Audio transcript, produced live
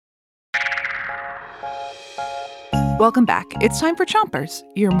Welcome back. It's time for Chompers,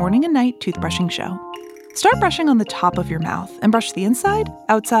 your morning and night toothbrushing show. Start brushing on the top of your mouth and brush the inside,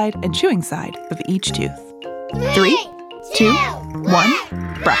 outside, and chewing side of each tooth. 3, 2,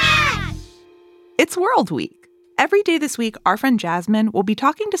 1, brush. It's World Week. Every day this week, our friend Jasmine will be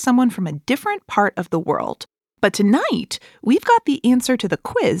talking to someone from a different part of the world. But tonight, we've got the answer to the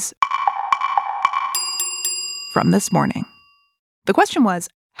quiz from this morning. The question was,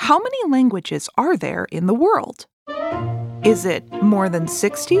 how many languages are there in the world? Is it more than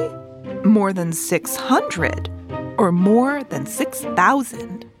 60, more than 600, or more than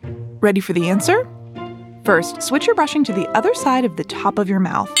 6,000? Ready for the answer? First, switch your brushing to the other side of the top of your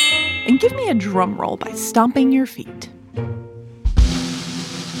mouth and give me a drum roll by stomping your feet.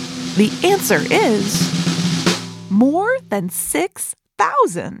 The answer is more than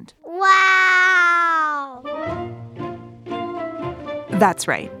 6,000. Wow! That's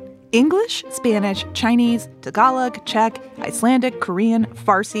right. English, Spanish, Chinese, Tagalog, Czech, Icelandic, Korean,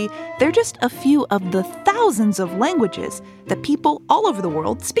 Farsi, they're just a few of the thousands of languages that people all over the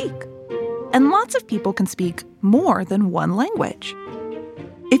world speak. And lots of people can speak more than one language.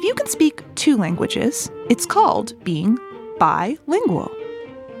 If you can speak 2 languages, it's called being bilingual.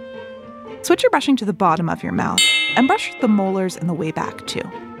 Switch your brushing to the bottom of your mouth and brush the molars in the way back too.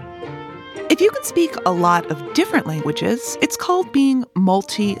 If you can speak a lot of different languages, it's called being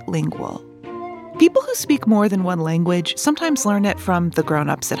multilingual. People who speak more than one language sometimes learn it from the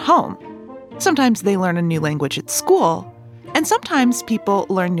grown-ups at home. Sometimes they learn a new language at school. And sometimes people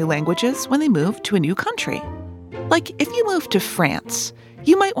learn new languages when they move to a new country. Like if you move to France,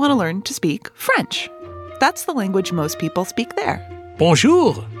 you might want to learn to speak French. That's the language most people speak there.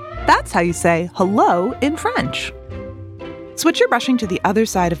 Bonjour. That's how you say hello in French. Switch your brushing to the other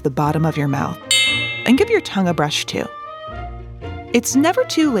side of the bottom of your mouth and give your tongue a brush too. It's never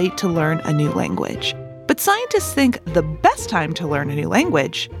too late to learn a new language, but scientists think the best time to learn a new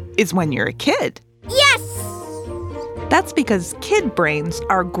language is when you're a kid. Yes! That's because kid brains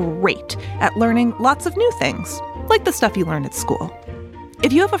are great at learning lots of new things, like the stuff you learn at school.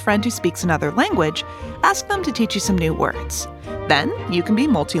 If you have a friend who speaks another language, ask them to teach you some new words. Then you can be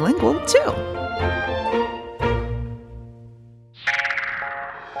multilingual too.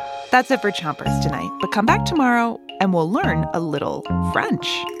 That's it for Chompers tonight, but come back tomorrow and we'll learn a little French.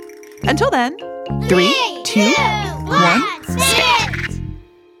 Until then, 3, 2, 1, skip!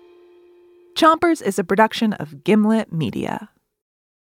 Chompers is a production of Gimlet Media.